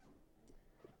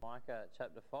Micah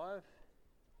chapter 5,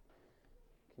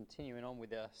 continuing on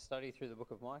with our study through the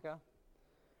book of Micah.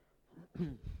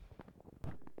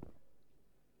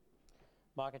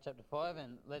 Micah chapter 5,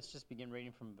 and let's just begin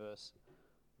reading from verse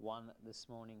 1 this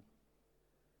morning.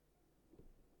 It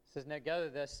says, "Now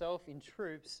gather thyself in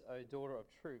troops, O daughter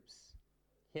of troops.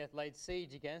 He hath laid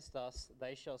siege against us,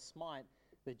 they shall smite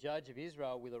the judge of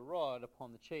Israel with a rod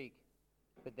upon the cheek.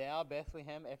 But thou,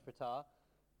 Bethlehem Ephratah,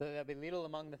 though thou be little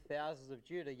among the thousands of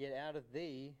Judah, yet out of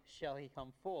thee shall he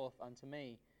come forth unto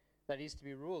me, that is to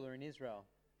be ruler in Israel.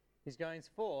 His goings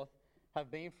forth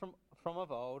have been from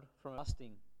of old, from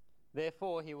lusting.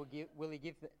 Therefore he will he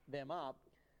give them up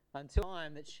until the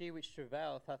time that she which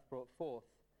travaileth hath brought forth.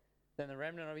 Then the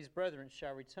remnant of his brethren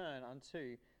shall return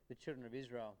unto the children of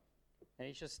Israel. And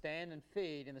he shall stand and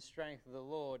feed in the strength of the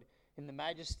Lord, in the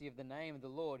majesty of the name of the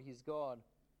Lord his God.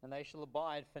 And they shall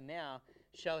abide, for now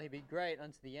shall he be great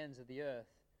unto the ends of the earth.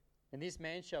 And this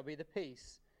man shall be the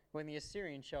peace, when the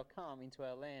Assyrian shall come into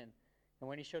our land. And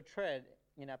when he shall tread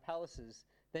in our palaces,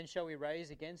 then shall we raise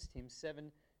against him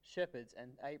 7 shepherds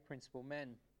and 8 principal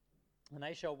men. And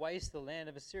they shall waste the land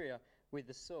of Assyria with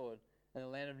the sword, and the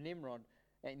land of Nimrod,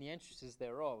 and the entrances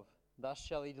thereof. Thus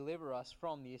shall he deliver us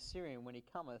from the Assyrian when he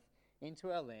cometh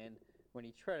into our land, when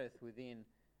he treadeth within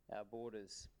our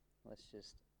borders." Let's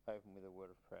just open with a word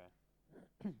of prayer.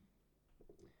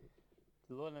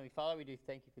 The Lord and Heavenly Father, we do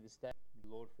thank you for this day,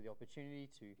 Lord, for the opportunity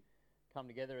to come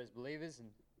together as believers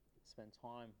and spend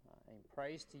time in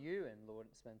praise to you, and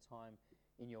Lord, spend time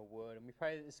in your word. And we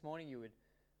pray that this morning you would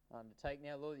undertake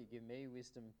now, Lord, that you give me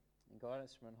wisdom and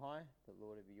guidance from on high, that,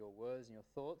 Lord, it be your words and your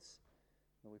thoughts.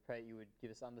 And we pray that you would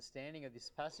give us understanding of this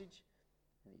passage,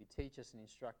 and that you teach us and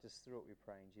instruct us through it, we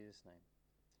pray in Jesus' name.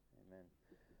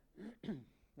 Amen.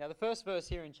 Now, the first verse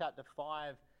here in chapter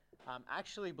 5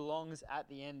 actually belongs at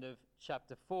the end of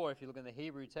chapter 4. If you look in the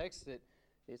Hebrew text,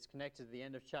 it's connected to the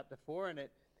end of chapter 4, and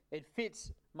it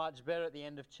fits much better at the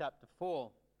end of chapter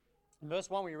 4. In verse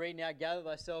 1 we read, "Now gather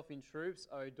thyself in troops,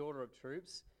 O daughter of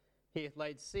troops. He hath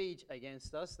laid siege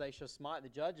against us. They shall smite the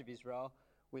judge of Israel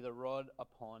with a rod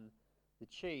upon the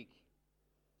cheek."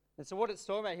 And so what it's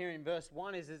talking about here in verse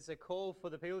 1 is it's a call for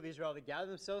the people of Israel to gather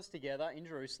themselves together in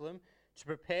Jerusalem to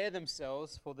prepare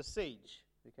themselves for the siege.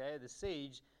 Okay, the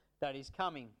siege that is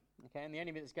coming. Okay, and the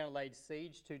enemy that's going to lay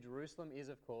siege to Jerusalem is,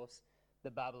 of course,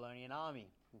 the Babylonian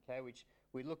army. Okay, which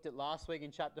we looked at last week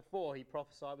in chapter 4. He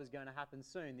prophesied was going to happen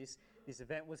soon. This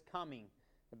event was coming.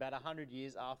 About 100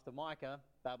 years after Micah,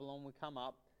 Babylon would come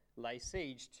up, lay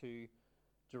siege to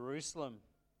Jerusalem.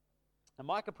 And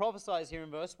Micah prophesies here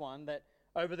in verse 1 that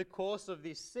over the course of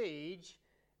this siege,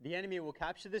 the enemy will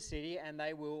capture the city and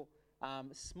they will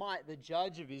smite the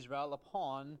judge of Israel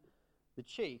upon the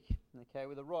cheek. Okay,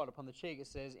 with a rod upon the cheek, it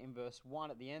says in verse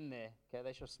 1 at the end there. Okay,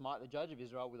 they shall smite the judge of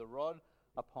Israel with a rod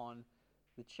upon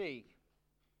the cheek.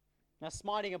 Now,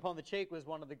 smiting upon the cheek was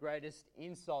one of the greatest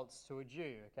insults to a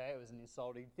Jew. Okay, it was an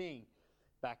insulting thing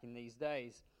back in these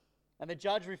days. And the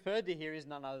judge referred to here is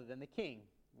none other than the king.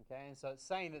 Okay, and so it's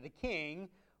saying that the king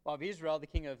of Israel, the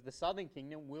king of the southern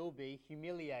kingdom, will be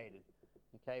humiliated,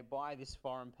 okay, by this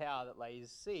foreign power that lays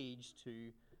siege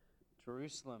to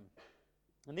Jerusalem.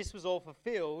 And this was all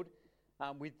fulfilled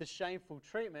with the shameful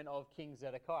treatment of King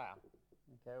Zedekiah.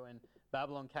 Okay, when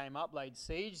Babylon came up, laid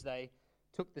siege, they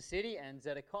took the city, and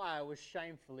Zedekiah was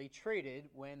shamefully treated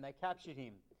when they captured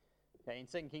him. Okay, in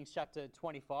 2 Kings chapter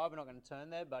 25, we're not going to turn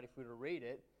there, but if we were to read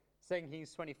it, 2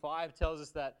 Kings 25 tells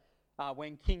us that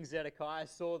when King Zedekiah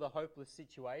saw the hopeless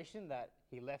situation, that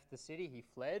he left the city, he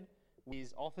fled with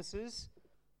his officers,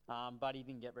 but he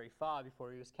didn't get very far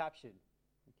before he was captured.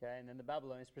 Okay, and then the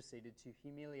Babylonians proceeded to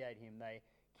humiliate him. They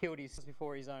killed his sons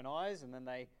before his own eyes, and then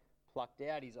they plucked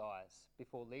out his eyes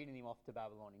before leading him off to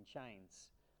Babylon in chains.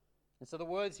 And so the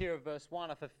words here of verse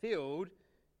 1 are fulfilled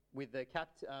with the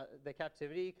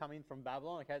captivity coming from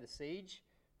Babylon, okay, the siege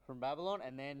from Babylon,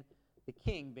 and then the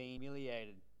king being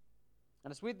humiliated.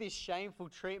 And it's with this shameful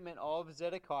treatment of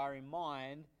Zedekiah in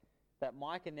mind that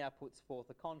Micah now puts forth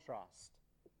a contrast.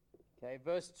 Okay,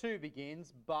 verse 2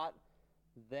 begins, "But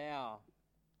thou."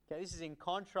 Okay, this is in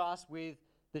contrast with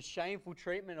the shameful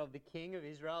treatment of the king of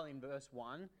Israel in verse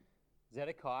 1,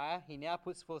 Zedekiah. He now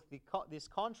puts forth this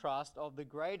contrast of the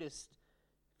greatest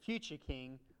future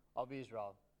king of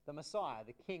Israel, the Messiah,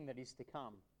 the king that is to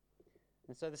come.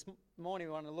 And so this morning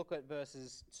we want to look at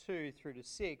verses 2 through to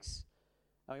 6.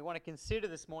 And we want to consider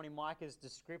this morning Micah's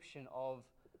description of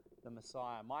the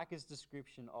Messiah. Micah's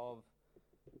description of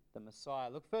the Messiah.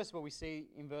 Look, first of all, we see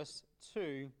in verse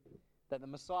 2 that the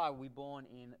Messiah will be born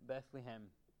in Bethlehem.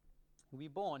 He will be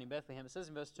born in Bethlehem. It says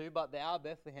in verse 2, "But thou,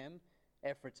 Bethlehem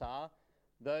Ephratah,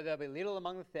 Though there be little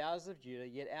among the thousands of Judah,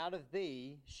 yet out of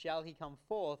thee shall he come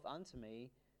forth unto me,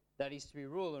 that is to be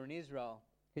ruler in Israel,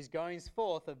 whose goings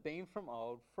forth have been from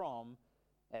old, from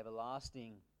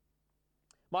everlasting.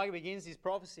 Micah begins his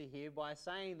prophecy here by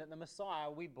saying that the Messiah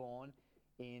will be born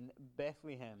in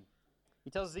Bethlehem. He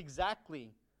tells us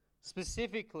exactly,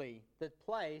 specifically, the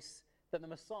place that the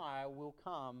Messiah will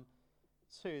come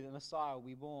to, the Messiah will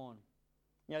be born.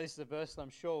 You know, this is a verse that I'm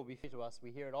sure will be fit to us.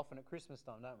 We hear it often at Christmas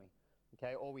time, don't we?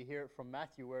 Okay, or we hear it from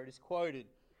Matthew where it is quoted.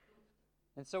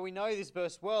 And so we know this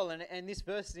verse well, and this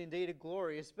verse is indeed a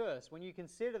glorious verse. When you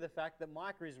consider the fact that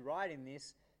Micah is writing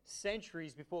this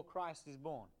centuries before Christ is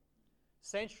born.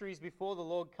 Centuries before the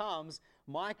Lord comes,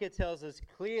 Micah tells us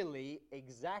clearly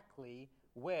exactly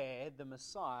where the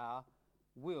Messiah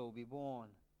will be born.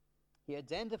 He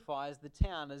identifies the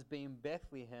town as being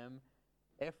Bethlehem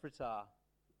Ephratah,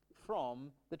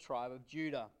 from the tribe of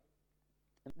Judah.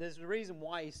 And there's a reason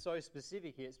why he's so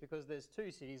specific here. It's because there's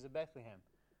two cities of Bethlehem.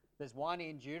 There's one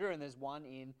in Judah and there's one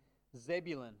in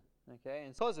Zebulun. Okay,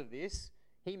 and because of this,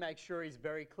 he makes sure he's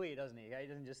very clear, doesn't he? Okay? He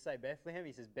doesn't just say Bethlehem,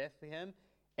 he says Bethlehem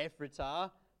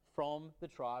Ephratah, from the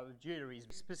tribe of Judah. He's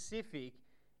specific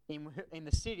in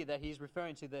the city that he's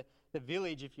referring to, the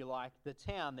village, if you like, the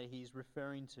town that he's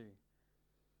referring to.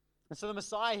 And so the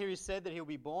Messiah here is said that he'll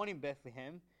be born in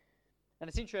Bethlehem. And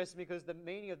it's interesting because the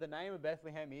meaning of the name of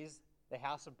Bethlehem is the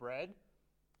house of bread,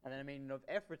 and then the meaning of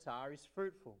Ephratah is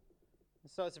fruitful.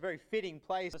 And so it's a very fitting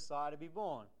place for the Messiah to be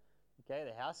born. Okay,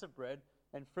 the house of bread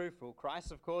and fruitful.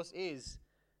 Christ, of course, is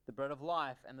the bread of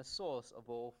life and the source of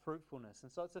all fruitfulness.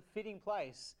 And so it's a fitting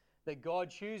place that God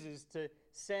chooses to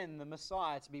send the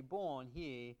Messiah to be born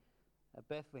here at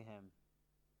Bethlehem.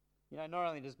 You know, not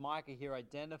only does Micah here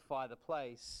identify the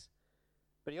place,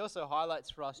 but he also highlights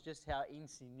for us just how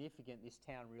insignificant this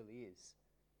town really is.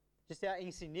 Just how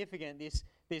insignificant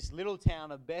this little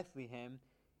town of Bethlehem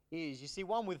is. You see,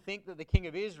 one would think that the king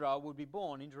of Israel would be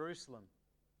born in Jerusalem.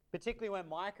 Particularly when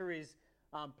Micah is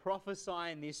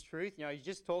prophesying this truth. You know, he's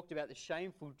just talked about the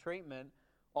shameful treatment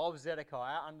of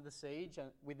Zedekiah under the siege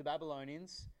with the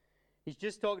Babylonians. He's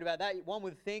just talked about that. One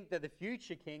would think that the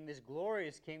future king, this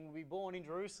glorious king, will be born in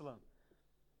Jerusalem.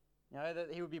 You know,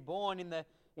 that he would be born in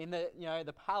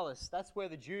the palace. That's where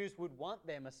the Jews would want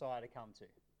their Messiah to come to.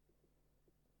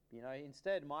 You know,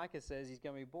 instead, Micah says he's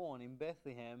going to be born in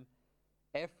Bethlehem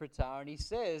Ephratah, and he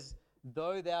says,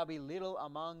 though thou be little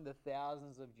among the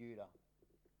thousands of Judah.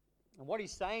 And what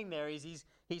he's saying there is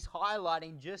he's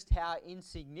highlighting just how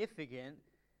insignificant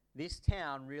this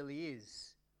town really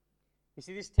is. You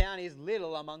see, this town is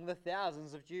little among the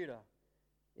thousands of Judah.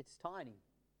 It's tiny.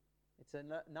 It's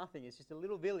nothing. It's just a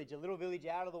little village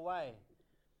out of the way.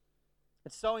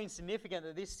 It's so insignificant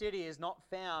that this city is not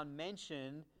found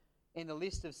mentioned in the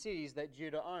list of cities that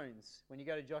Judah owns. When you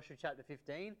go to Joshua chapter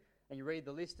 15 and you read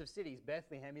the list of cities,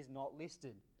 Bethlehem is not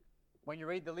listed. When you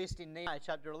read the list in Nehemiah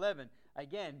chapter 11,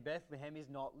 again, Bethlehem is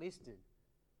not listed.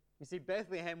 You see,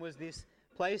 Bethlehem was this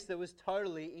place that was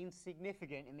totally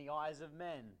insignificant in the eyes of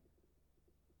men.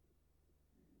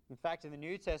 In fact, in the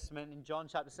New Testament, in John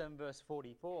chapter 7, verse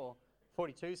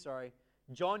 42,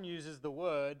 John uses the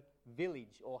word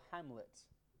village or hamlet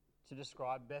to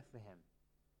describe Bethlehem.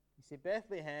 You see,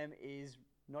 Bethlehem is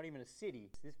not even a city.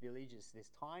 It's this village. It's this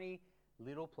tiny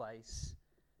little place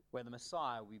where the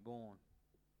Messiah will be born.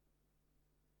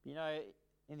 You know,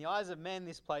 in the eyes of men,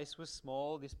 this place was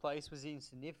small. This place was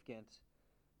insignificant.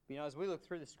 But, you know, as we look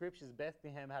through the scriptures,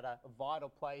 Bethlehem had a vital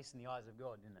place in the eyes of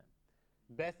God, didn't it?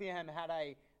 Bethlehem had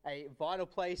a vital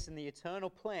place in the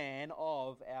eternal plan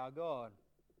of our God.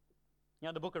 You know,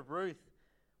 in the book of Ruth,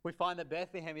 we find that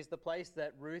Bethlehem is the place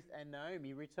that Ruth and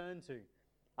Naomi return to.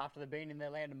 After they've been in their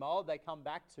land of Moab, they come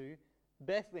back to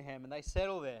Bethlehem and they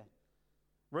settle there.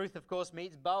 Ruth, of course,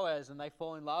 meets Boaz and they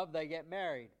fall in love, they get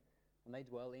married, and they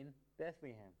dwell in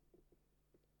Bethlehem.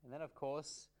 And then, of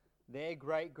course, their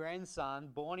great-grandson,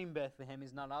 born in Bethlehem,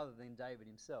 is none other than David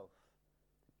himself.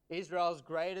 Israel's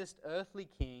greatest earthly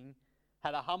king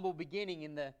had a humble beginning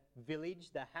in the village,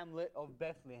 the hamlet of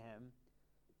Bethlehem.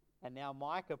 And now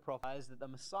Micah prophesies that the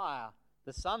Messiah,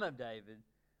 the son of David,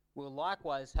 will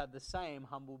likewise have the same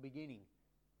humble beginning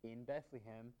in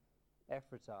Bethlehem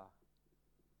Ephratah.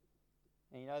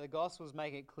 And you know, the Gospels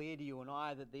make it clear to you and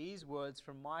I that these words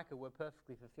from Micah were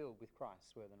perfectly fulfilled with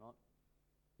Christ, were they not?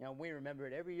 You know, we remember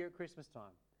it every year at Christmas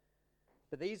time.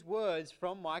 But these words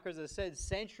from Micah, as I said,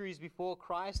 centuries before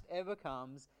Christ ever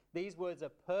comes, these words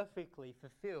are perfectly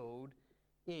fulfilled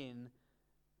in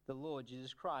the Lord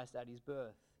Jesus Christ at his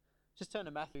birth. Just turn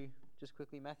to Matthew, just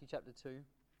quickly, Matthew chapter 2. Just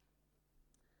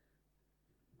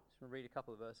want to read a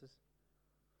couple of verses.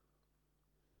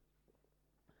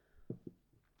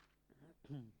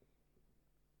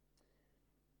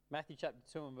 Matthew chapter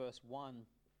 2 and verse 1.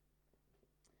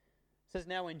 It says,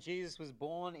 "Now when Jesus was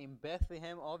born in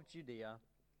Bethlehem of Judea,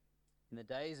 in the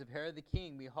days of Herod the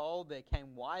king, behold, there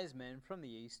came wise men from the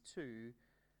east to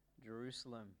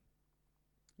Jerusalem."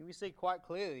 And we see quite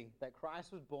clearly that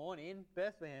Christ was born in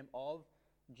Bethlehem of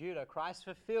Judah. Christ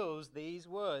fulfills these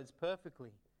words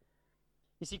perfectly.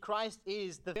 You see, Christ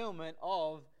is the fulfillment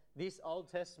of this Old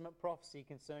Testament prophecy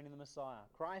concerning the Messiah.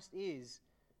 Christ is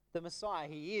the Messiah.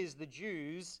 He is the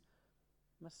Jews'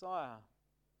 Messiah.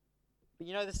 But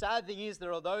you know, the sad thing is that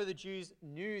although the Jews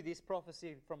knew this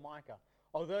prophecy from Micah,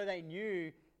 although they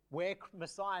knew where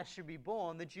Messiah should be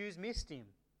born, the Jews missed him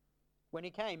when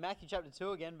he came. Matthew chapter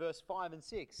 2 again, verse 5 and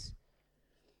 6.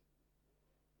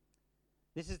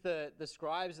 This is the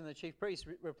scribes and the chief priests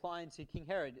replying to King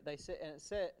Herod. It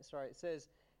says,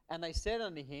 "And they said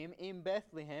unto him, In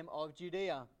Bethlehem of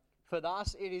Judea, for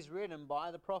thus it is written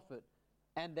by the prophet,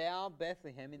 And thou,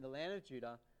 Bethlehem, in the land of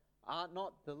Judah, art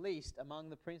not the least among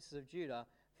the princes of Judah,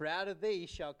 for out of thee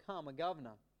shall come a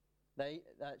governor,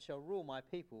 that shall rule my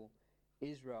people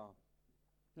Israel."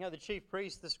 You know, the chief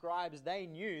priests, the scribes, they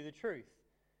knew the truth.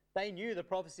 They knew the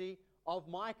prophecy of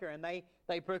Micah, and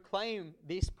they proclaimed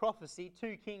this prophecy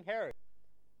to King Herod.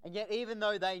 And yet, even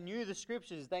though they knew the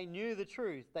scriptures, they knew the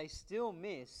truth, they still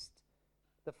missed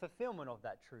the fulfillment of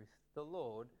that truth, the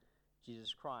Lord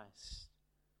Jesus Christ.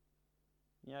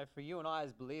 You know, for you and I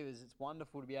as believers, it's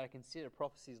wonderful to be able to consider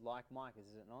prophecies like Micah's,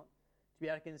 is it not? To be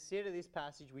able to consider this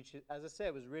passage, which, as I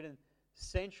said, was written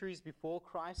centuries before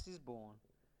Christ is born,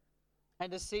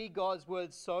 and to see God's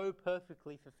word so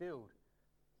perfectly fulfilled.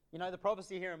 You know, the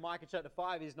prophecy here in Micah chapter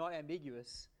 5 is not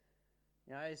ambiguous.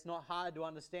 You know, it's not hard to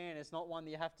understand. It's not one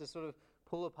that you have to sort of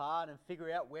pull apart and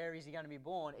figure out where is he going to be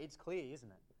born. It's clear,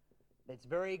 isn't it? It's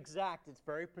very exact. It's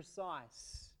very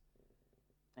precise.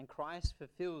 And Christ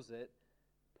fulfills it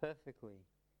perfectly.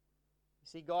 You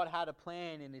see, God had a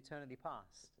plan in eternity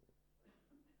past.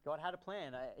 God had a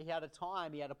plan. He had a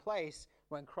time, he had a place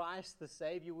when Christ the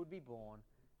Savior would be born,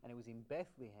 and it was in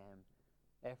Bethlehem,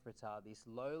 Ephratah, this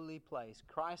lowly place.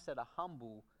 Christ had a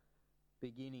humble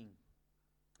beginning.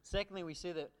 Secondly, we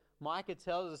see that Micah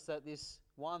tells us that this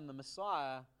one, the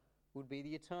Messiah, would be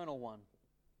the eternal one.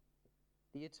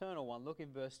 The eternal one. Look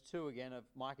in verse 2 again of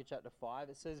Micah chapter 5.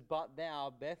 It says, "But thou,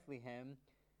 Bethlehem,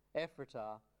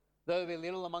 Ephratah, though there be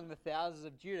little among the thousands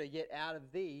of Judah, yet out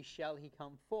of thee shall he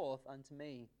come forth unto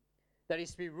me, that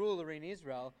is to be ruler in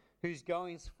Israel, whose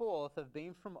goings forth have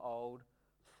been from old,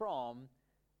 from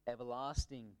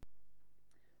everlasting."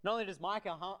 Not only does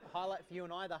Micah highlight for you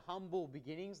and I the humble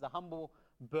beginnings, the humble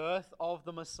birth of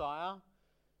the Messiah,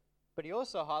 but he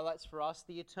also highlights for us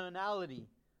the eternality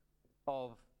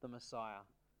of the Messiah.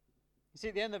 You see,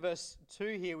 at the end of verse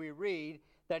 2 here we read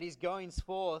that his goings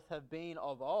forth have been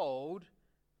of old,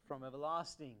 from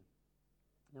everlasting.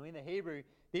 Now in the Hebrew,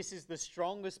 this is the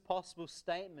strongest possible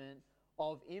statement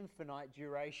of infinite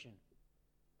duration.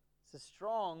 It's a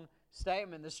strong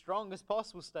statement, the strongest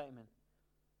possible statement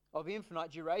of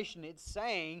infinite duration. It's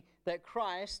saying that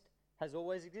Christ has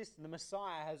always existed. The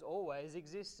Messiah has always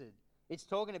existed. It's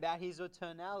talking about his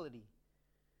eternality.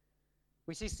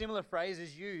 We see similar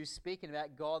phrases used speaking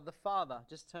about God the Father.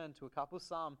 Just turn to a couple.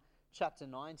 Psalm chapter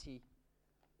 90.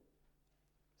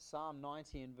 Psalm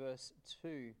 90 and verse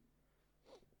 2.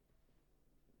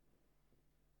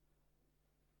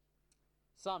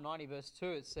 Psalm 90 verse 2,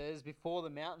 it says, "Before the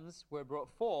mountains were brought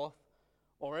forth,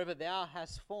 or ever thou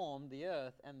hast formed the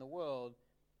earth and the world,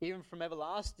 even from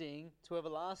everlasting to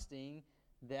everlasting,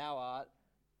 thou art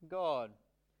God."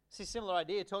 See, similar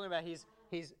idea, talking about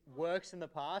his works in the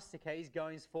past, okay, his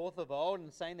goings forth of old,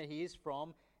 and saying that he is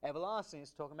from everlasting.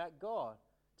 It's talking about God,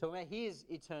 talking about his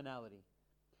eternality.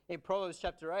 In Proverbs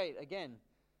chapter 8, again,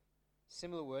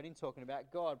 similar wording, talking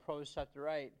about God. Proverbs chapter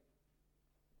 8,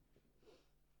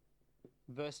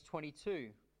 verse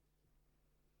 22.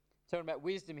 Talking about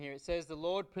wisdom here, it says, "The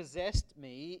Lord possessed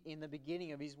me in the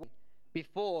beginning of his way,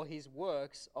 before his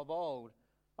works of old.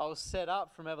 I was set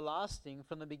up from everlasting,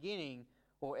 from the beginning,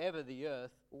 or ever the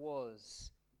earth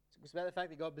was." It's about the fact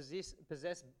that God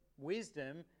possessed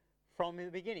wisdom from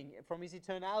the beginning, from his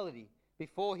eternality,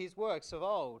 before his works of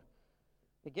old.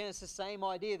 Again, it's the same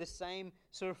idea, the same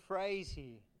sort of phrase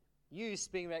here. You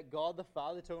speaking about God the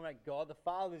Father, talking about God the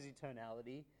Father's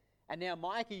eternality. And now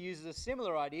Micah uses a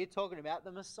similar idea, talking about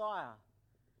the Messiah.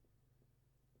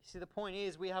 You see, the point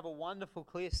is, we have a wonderful,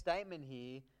 clear statement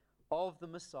here of the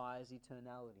Messiah's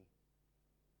eternality.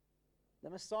 The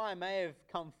Messiah may have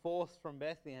come forth from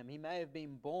Bethlehem. He may have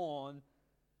been born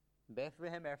in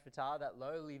Bethlehem Ephratah, that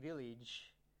lowly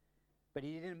village, but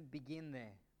he didn't begin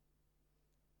there.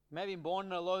 He may have been born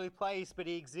in a lowly place, but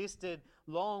he existed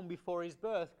long before his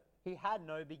birth. he had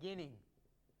no beginning.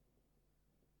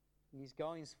 His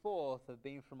goings forth have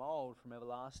been from old, from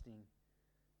everlasting.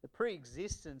 The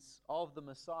pre-existence of the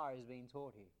Messiah is being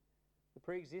taught here. The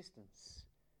pre-existence.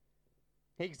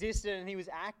 He existed and he was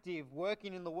active,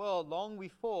 working in the world long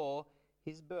before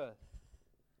his birth.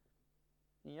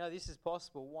 And this is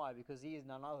possible. Why? Because he is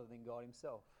none other than God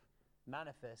himself,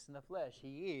 manifest in the flesh.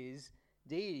 He is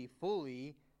deity,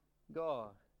 fully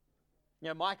God.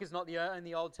 Micah is not the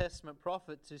only Old Testament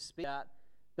prophet to speak about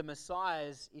the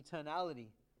Messiah's eternality.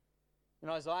 In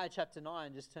Isaiah chapter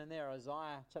 9, just turn there,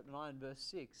 Isaiah chapter 9 verse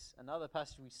 6, another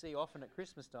passage we see often at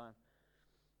Christmas time.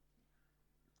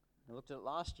 I looked at it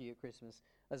last year at Christmas.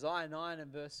 Isaiah 9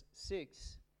 and verse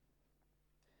 6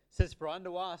 says, "For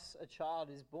unto us a child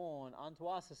is born, unto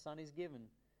us a son is given,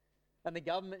 and the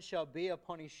government shall be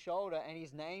upon his shoulder, and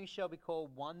his name shall be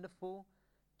called Wonderful,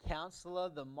 Counselor,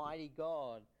 the Mighty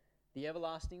God, the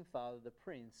Everlasting Father, the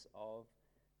Prince of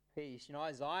Peace."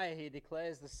 Isaiah here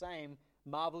declares the same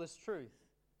marvelous truth.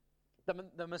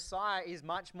 The Messiah is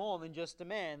much more than just a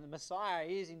man. The Messiah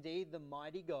is indeed the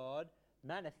mighty God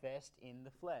manifest in the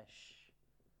flesh.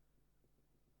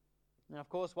 Now, of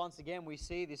course, once again, we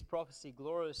see this prophecy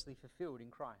gloriously fulfilled in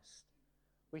Christ.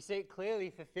 We see it clearly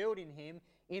fulfilled in him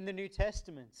in the New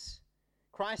Testaments.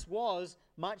 Christ was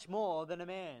much more than a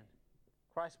man.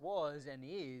 Christ was and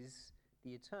is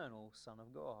the eternal Son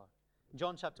of God.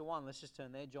 John chapter 1, let's just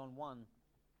turn there, John 1.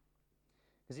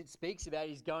 Because it speaks about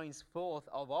his goings forth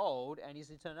of old and his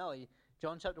eternality.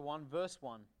 John chapter 1, verse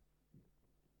 1.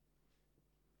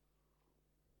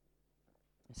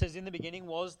 It says, "In the beginning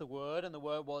was the Word, and the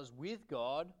Word was with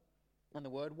God, and the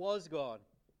Word was God.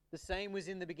 The same was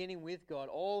in the beginning with God.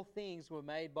 All things were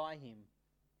made by him.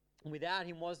 And without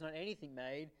him was not anything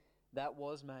made that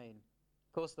was made."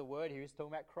 Of course, the Word here is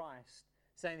talking about Christ,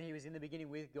 saying that he was in the beginning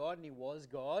with God, and he was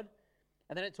God.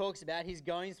 And then it talks about his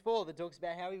goings forth. It talks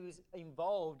about how he was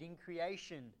involved in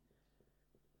creation.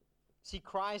 See,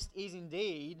 Christ is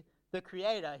indeed the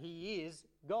Creator. He is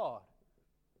God.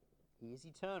 He is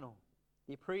eternal,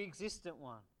 the pre-existent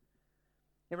one.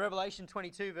 In Revelation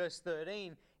 22, verse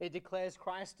 13, it declares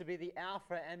Christ to be the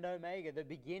Alpha and Omega, the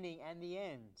beginning and the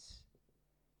end.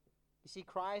 You see,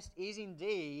 Christ is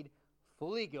indeed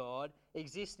fully God,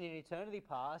 existing in eternity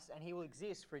past, and he will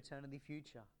exist for eternity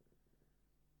future.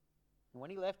 And when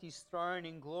he left his throne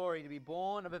in glory to be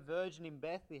born of a virgin in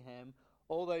Bethlehem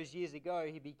all those years ago,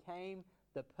 he became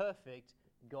the perfect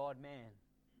God-man.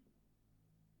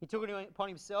 He took upon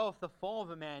himself the form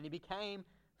of a man. He became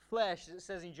flesh, as it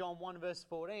says in John 1 verse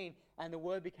 14, and the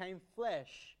Word became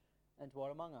flesh and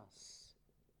dwelt among us.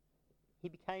 He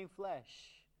became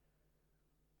flesh.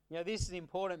 This is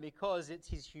important because it's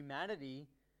his humanity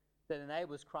that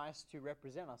enables Christ to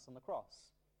represent us on the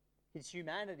cross. His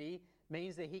humanity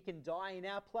means that he can die in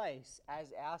our place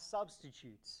as our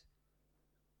substitute.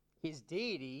 His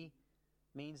deity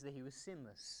means that he was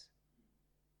sinless.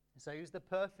 So he was the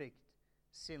perfect,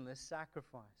 sinless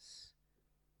sacrifice.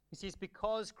 You see, it's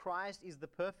because Christ is the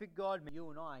perfect God, you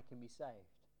and I can be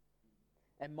saved.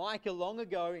 And Micah long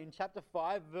ago in chapter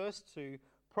 5 verse 2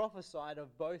 prophesied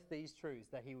of both these truths,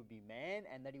 that he would be man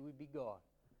and that he would be God.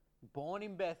 Born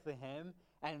in Bethlehem,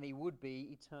 and he would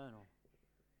be eternal,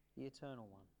 the eternal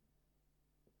one.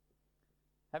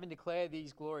 Having declared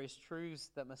these glorious truths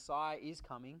that Messiah is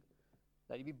coming,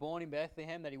 that he be born in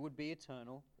Bethlehem, that he would be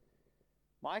eternal,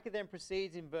 Micah then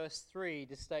proceeds in verse 3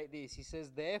 to state this. He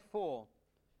says, "Therefore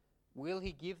will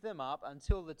he give them up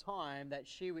until the time that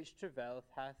she which travaileth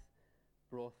hath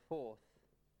brought forth."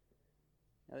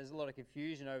 Now there's a lot of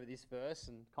confusion over this verse,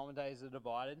 and commentators are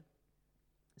divided.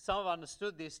 Some have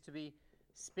understood this to be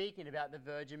speaking about the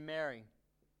Virgin Mary.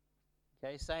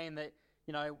 Okay, saying that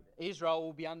Israel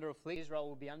will be under affliction, Israel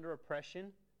will be under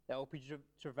oppression, they will be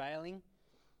travailing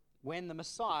when the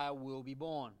Messiah will be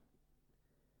born.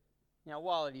 Now,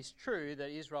 while it is true that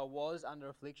Israel was under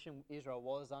affliction, Israel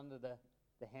was under the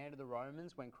hand of the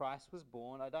Romans when Christ was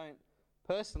born, I don't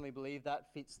personally believe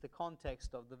that fits the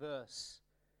context of the verse.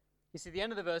 You see, the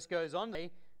end of the verse goes on,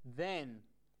 then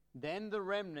the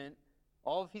remnant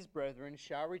of his brethren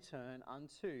shall return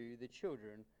unto the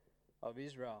children of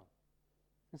Israel.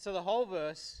 And so the whole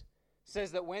verse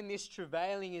says that when this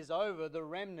travailing is over, the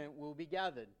remnant will be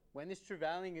gathered. When this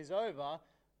travailing is over,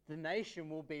 the nation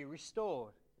will be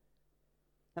restored.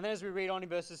 And then as we read on in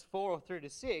verses 4 through to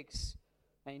 6,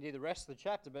 and indeed the rest of the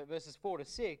chapter, but verses 4 to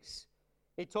 6,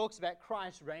 it talks about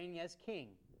Christ reigning as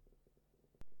king.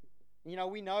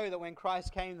 We know that when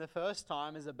Christ came the first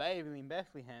time as a baby in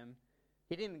Bethlehem,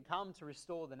 he didn't come to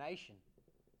restore the nation.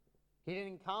 He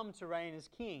didn't come to reign as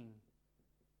king.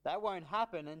 That won't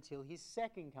happen until his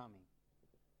second coming.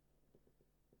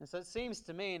 And so it seems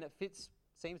to me, and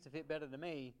seems to fit better to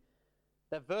me,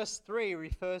 that verse 3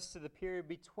 refers to the period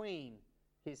between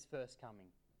his first coming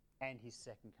and his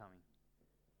second coming.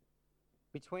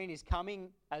 Between his coming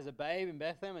as a babe in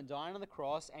Bethlehem and dying on the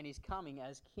cross and his coming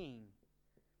as king.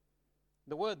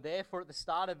 The word therefore at the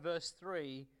start of verse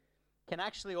 3 can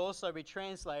actually also be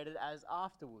translated as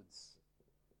afterwards.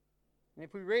 And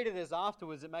if we read it as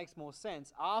afterwards, it makes more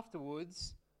sense.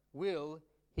 Afterwards will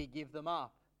he give them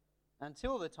up,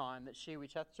 until the time that she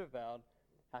which hath travailed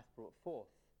hath brought forth.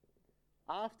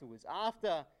 Afterwards,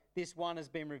 after this one has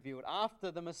been revealed,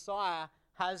 after the Messiah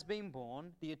has been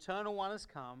born, the Eternal One has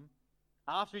come,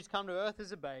 after he's come to earth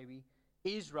as a baby,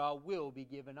 Israel will be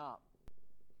given up.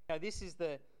 Now this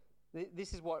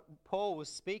is what Paul was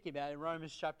speaking about in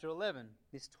Romans chapter 11,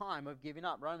 this time of giving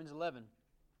up, Romans 11.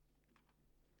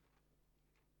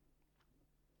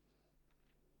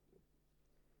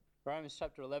 Romans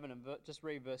chapter 11, and just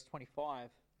read verse 25.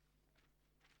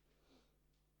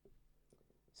 It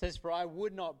says, "For I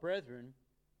would not, brethren,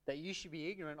 that you should be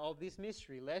ignorant of this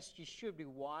mystery, lest you should be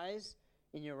wise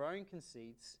in your own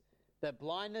conceits, that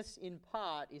blindness in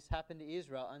part is happened to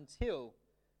Israel until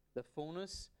the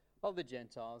fullness of the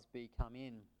Gentiles be come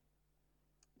in."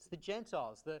 It's the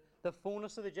Gentiles, the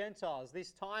fullness of the Gentiles,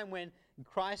 this time when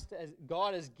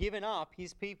God has given up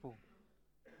his people.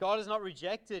 God has not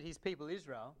rejected his people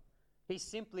Israel. He's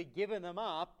simply given them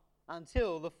up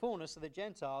until the fullness of the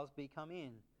Gentiles be come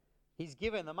in. He's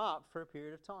given them up for a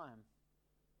period of time.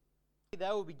 They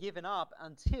will be given up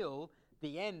until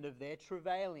the end of their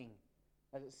travailing,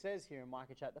 as it says here in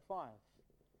Micah chapter 5.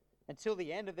 Until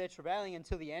the end of their travailing,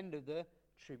 until the end of the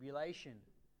tribulation.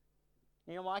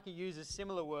 You know, Micah uses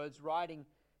similar words writing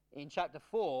in chapter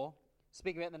 4,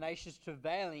 speaking about the nations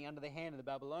travailing under the hand of the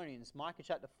Babylonians. Micah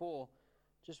chapter 4,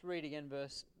 just read again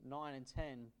verse 9 and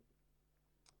 10.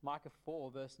 Micah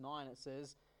 4 verse 9, it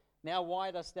says, "Now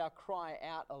why dost thou cry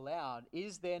out aloud?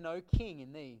 Is there no king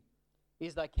in thee?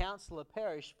 Is thy counselor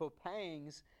perished? For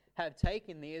pangs have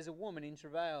taken thee as a woman in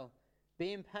travail.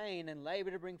 Be in pain and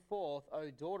labour to bring forth, O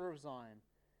daughter of Zion.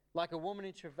 Like a woman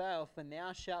in travail, for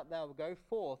now shalt thou go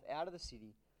forth out of the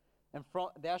city, and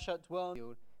thou shalt dwell in the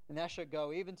field, and thou shalt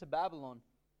go even to Babylon.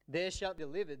 There shalt be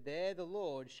delivered, there the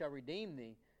Lord shall redeem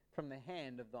thee from the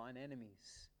hand of thine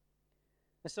enemies."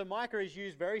 And so Micah has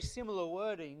used very similar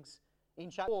wordings in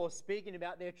chapter 4, speaking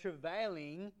about their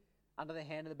travailing under the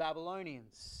hand of the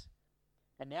Babylonians.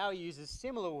 And now he uses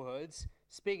similar words,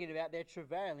 speaking about their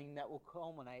travailing that will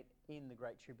culminate in the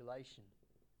Great Tribulation.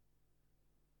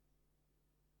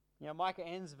 You know, Micah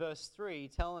ends verse 3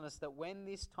 telling us that when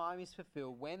this time is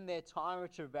fulfilled, when their time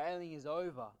of travailing is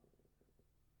over,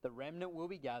 the remnant will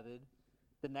be gathered,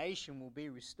 the nation will be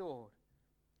restored.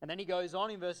 And then he goes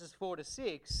on in verses 4 to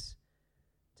 6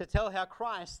 to tell how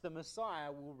Christ, the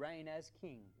Messiah, will reign as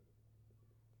king.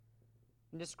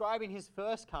 In describing his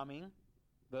first coming,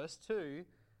 verse 2,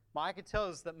 Micah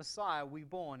tells us that Messiah will be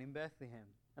born in Bethlehem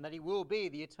and that he will be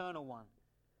the Eternal One.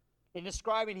 In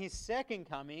describing his second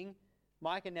coming,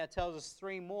 Micah now tells us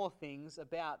three more things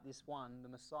about this one, the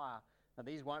Messiah. Now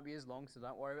these won't be as long, so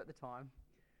don't worry about the time.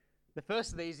 The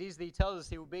first of these is that he tells us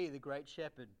he will be the great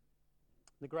shepherd.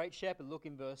 The great shepherd, look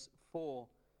in verse 4.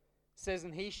 Says,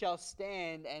 "And he shall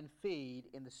stand and feed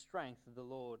in the strength of the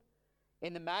Lord,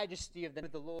 in the majesty of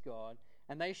the Lord God,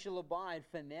 and they shall abide,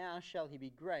 for now shall he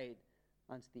be great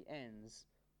unto the ends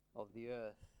of the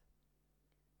earth."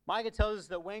 Micah tells us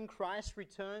that when Christ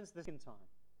returns the second time,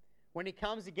 when he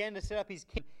comes again to set up his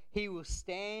kingdom, he will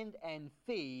stand and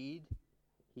feed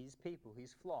his people,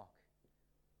 his flock.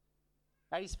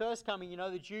 At his first coming, you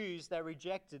know, the Jews, they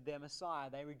rejected their Messiah.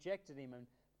 They rejected him and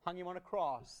hung him on a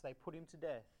cross. They put him to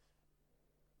death.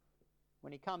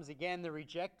 When he comes again, the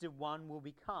rejected one will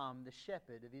become the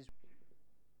shepherd of Israel.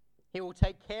 He will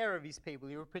take care of his people.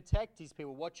 He will protect his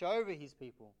people, watch over his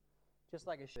people, just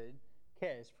like a shepherd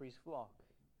cares for his flock.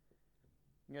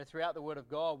 You know, throughout the Word of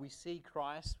God, we see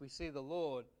Christ, we see the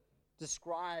Lord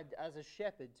described as a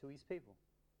shepherd to his people.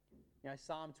 You know,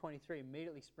 Psalm 23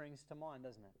 immediately springs to mind,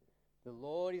 doesn't it? "The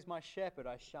Lord is my shepherd,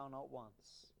 I shall not want."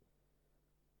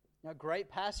 Now, a great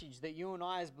passage that you and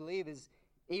I as believers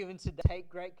even today take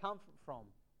great comfort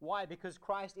from. Why? Because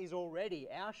Christ is already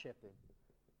our shepherd.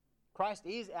 Christ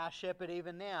is our shepherd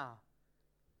even now.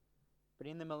 But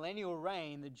in the millennial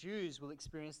reign, the Jews will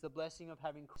experience the blessing of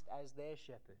having Christ as their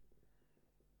shepherd,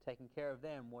 taking care of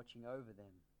them, watching over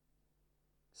them.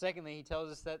 Secondly, he tells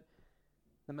us that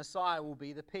the Messiah will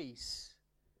be the peace.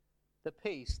 The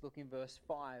peace, look in verse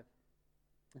 5.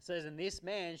 It says, "And this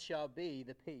man shall be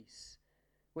the peace,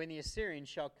 when the Assyrian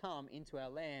shall come into our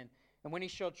land, and when he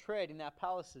shall tread in our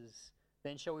palaces,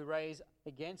 then shall we raise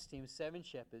against him 7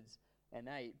 shepherds, and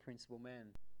 8 principal men.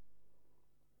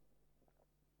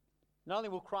 Not only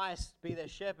will Christ be their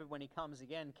shepherd when he comes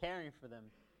again, caring for them,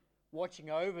 watching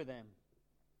over them,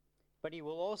 but he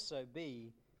will also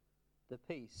be the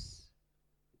peace.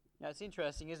 Now it's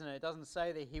interesting, isn't it? It doesn't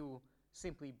say that he will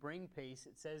simply bring peace.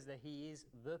 It says that he is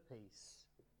the peace.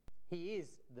 He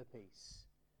is the peace.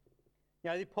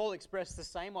 Paul expressed the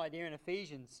same idea in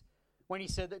Ephesians when he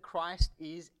said that Christ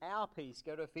is our peace.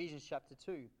 Go to Ephesians chapter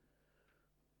 2.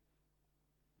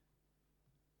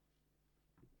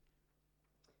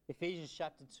 Ephesians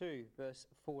chapter 2, verse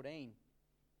 14.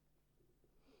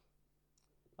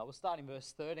 I will start in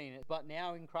verse 13. But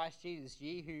now in Christ Jesus,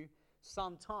 ye who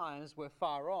sometimes were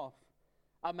far off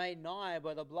are made nigh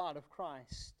by the blood of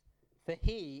Christ. For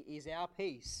he is our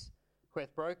peace,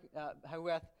 who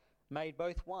hath made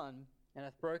both one, and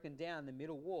hath broken down the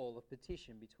middle wall of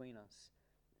partition between us.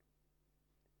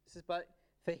 It says, but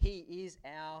for he is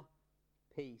our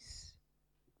peace.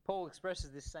 Paul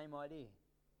expresses this same idea.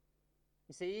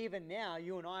 You see, even now,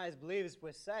 you and I as believers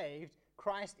were saved.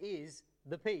 Christ is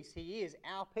the peace. He is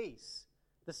our peace,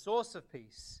 the source of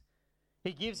peace.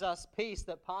 He gives us peace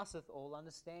that passeth all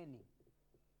understanding.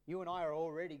 You and I are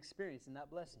already experiencing that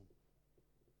blessing.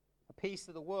 A peace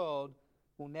that the world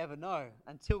will never know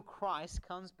until Christ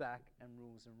comes back and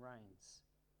rules and reigns.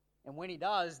 And when he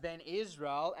does, then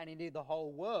Israel, and indeed the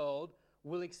whole world,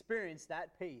 will experience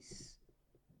that peace,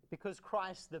 because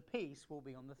Christ, the peace, will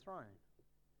be on the throne.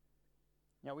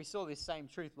 Now, we saw this same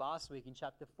truth last week in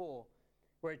chapter 4,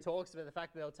 where it talks about the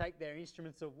fact that they'll take their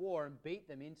instruments of war and beat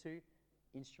them into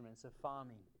instruments of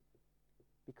farming.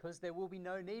 Because there will be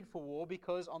no need for war,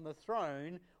 because on the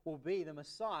throne will be the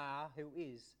Messiah, who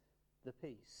is the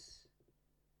peace.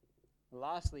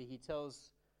 Lastly, he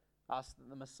tells us that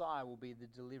the Messiah will be the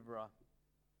deliverer.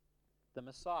 The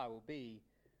Messiah will be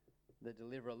the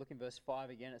deliverer. Look in verse 5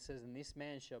 again. It says, and this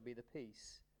man shall be the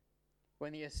peace,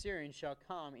 when the Assyrian shall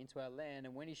come into our land,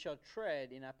 and when he shall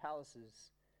tread in our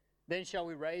palaces. Then shall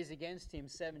we raise against him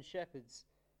 7 shepherds,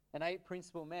 and 8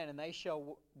 principal men, and they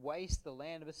shall waste the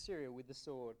land of Assyria with the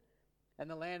sword, and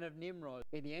the land of Nimrod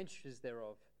in the entrances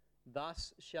thereof.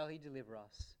 Thus shall he deliver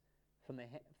us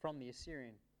from the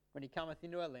Assyrian, when he cometh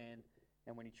into our land,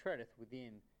 and when he treadeth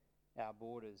within our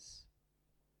borders.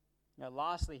 Now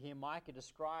lastly here, Micah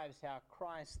describes how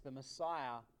Christ, the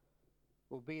Messiah,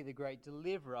 will be the great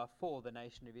deliverer for the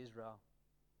nation of Israel.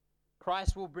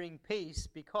 Christ will bring peace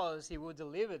because he will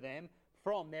deliver them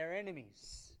from their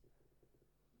enemies.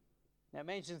 Now it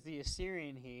mentions the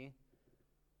Assyrian here.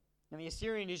 And the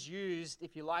Assyrian is used,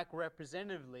 if you like,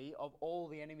 representatively of all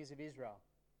the enemies of Israel.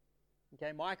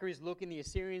 Okay, Micah is looking, the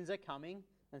Assyrians are coming,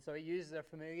 and so he uses a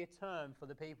familiar term for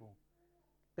the people.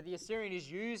 But the Assyrian is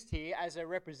used here as a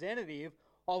representative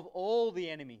of all the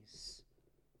enemies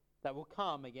that will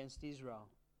come against Israel.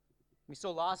 We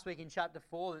saw last week in chapter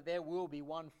 4 that there will be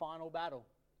one final battle.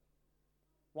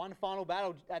 One final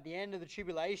battle at the end of the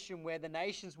tribulation, where the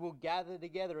nations will gather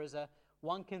together as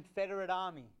one confederate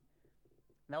army.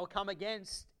 And they will come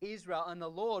against Israel, and the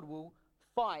Lord will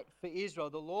fight for Israel.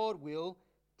 The Lord will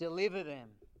deliver them.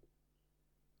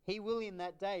 He will in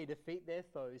that day defeat their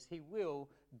foes. He will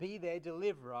be their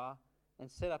deliverer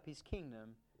and set up his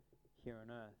kingdom here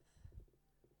on earth.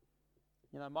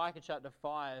 You know, Micah chapter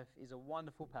 5 is a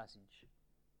wonderful passage,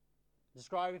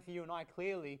 describing for you and I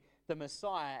clearly the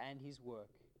Messiah and his work.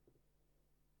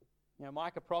 You know,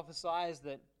 Micah prophesies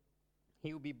that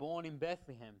he will be born in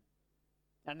Bethlehem,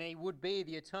 and he would be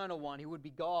the eternal one. He would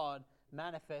be God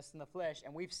manifest in the flesh,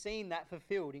 and we've seen that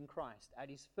fulfilled in Christ at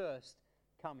his first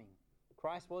coming.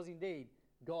 Christ was indeed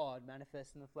God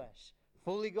manifest in the flesh,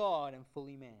 fully God and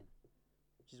fully man,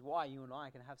 which is why you and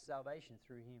I can have salvation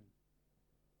through him.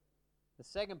 The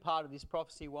second part of this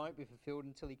prophecy won't be fulfilled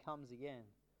until he comes again.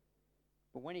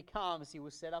 But when he comes, he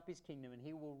will set up his kingdom and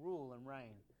he will rule and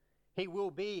reign. He will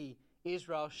be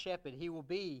Israel's shepherd. He will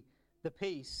be the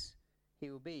peace. He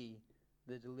will be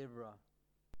the deliverer.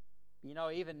 You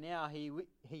know, even now,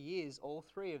 he is all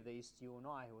three of these to you and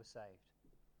I who are saved.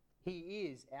 He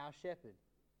is our shepherd.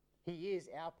 He is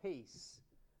our peace.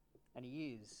 And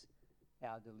he is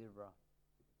our deliverer.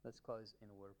 Let's close in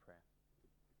a word of prayer.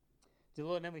 Dear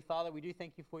Lord and Heavenly Father, we do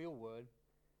thank you for your word.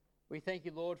 We thank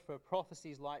you, Lord, for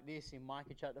prophecies like this in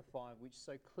Micah chapter 5, which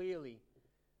so clearly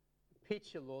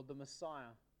picture, Lord, the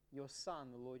Messiah, your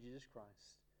Son, the Lord Jesus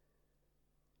Christ.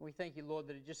 We thank you, Lord,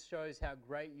 that it just shows how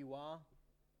great you are,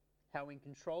 how in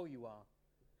control you are.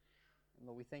 And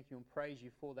Lord, we thank you and praise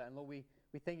you for that. And Lord, we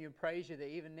thank you and praise you that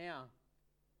even now,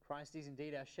 Christ is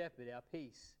indeed our shepherd, our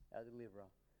peace, our deliverer.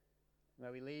 May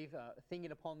we leave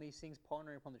thinking upon these things,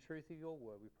 pondering upon the truth of your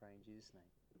word, we pray in Jesus' name.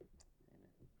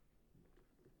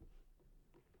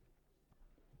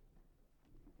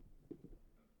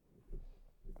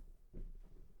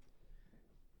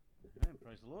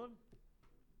 Praise the Lord.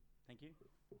 Thank you.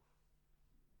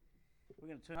 We're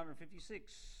going to turn 156.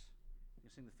 You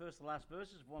can sing the first and last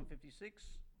verses of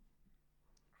 156.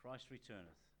 Christ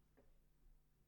returneth.